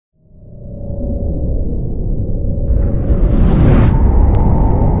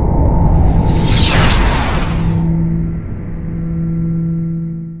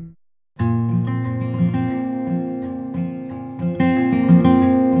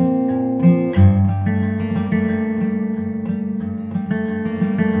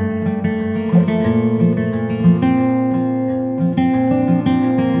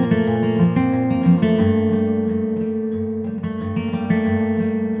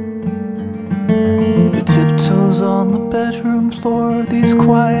Shadows on the bedroom floor, these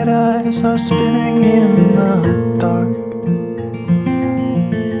quiet eyes are spinning in the dark.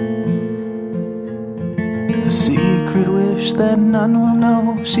 A secret wish that none will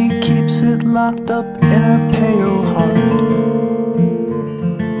know, she keeps it locked up in her pale heart.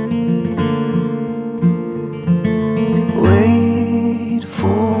 Wait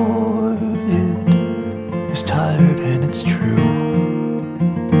for it, it's tired and it's true.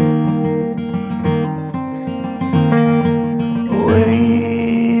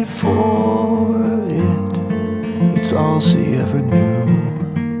 Wait for it, it's all she ever knew.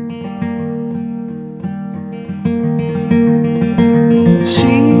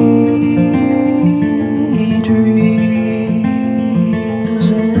 She dreams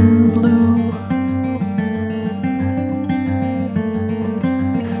in blue.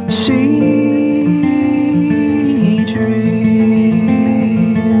 She dreams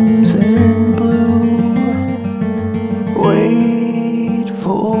in blue. Wait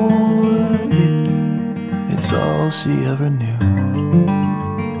for it, it's all she ever knew.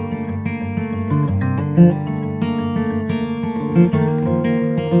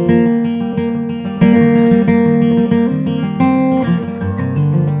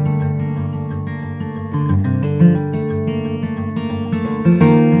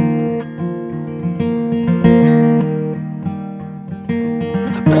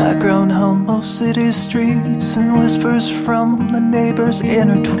 The background hum of city streets and whispers from the neighbors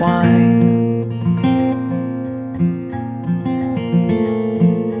intertwine.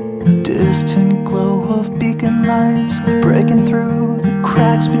 The distant glow of beacon lights are breaking through the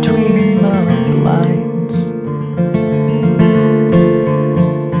cracks between the blinds.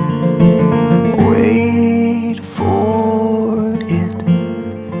 Wait for it,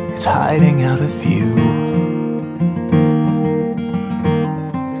 it's hiding out of view.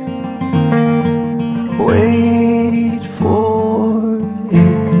 Wait for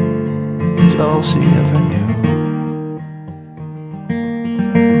it, it's all she ever knew.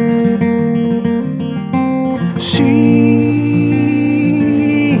 She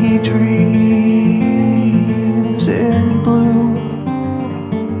dreams in blue.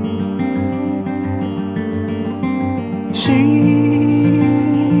 She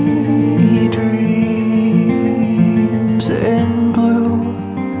dreams in blue.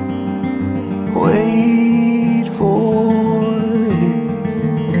 Wait for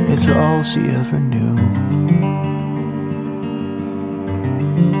it, it's all she ever knew.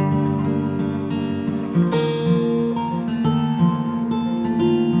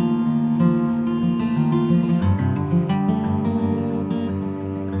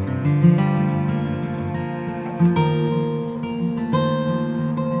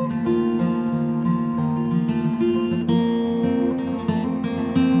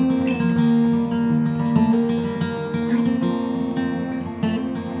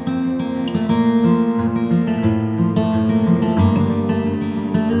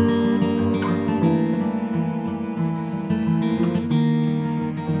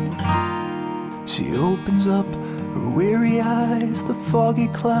 She opens up her weary eyes, the foggy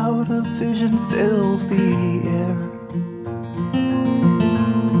cloud of vision fills the air.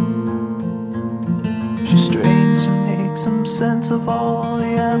 She strains to make some sense of all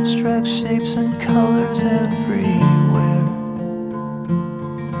the abstract shapes and colors everywhere.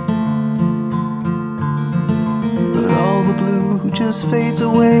 But all the blue just fades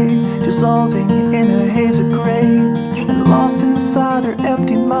away, dissolving in a haze of gray. And lost inside her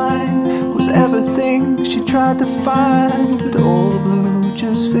empty mind was everything she tried to find. But all the blue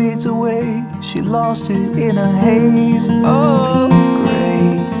just fades away, she lost it in a haze of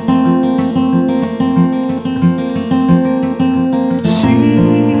gray. She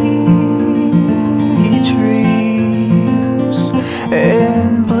dreams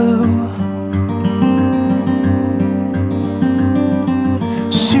in blue.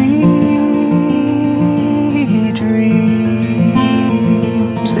 She dreams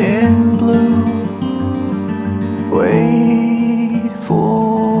in blue. Wait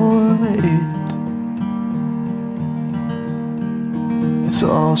for it, it's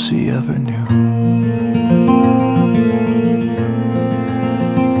all she ever knew.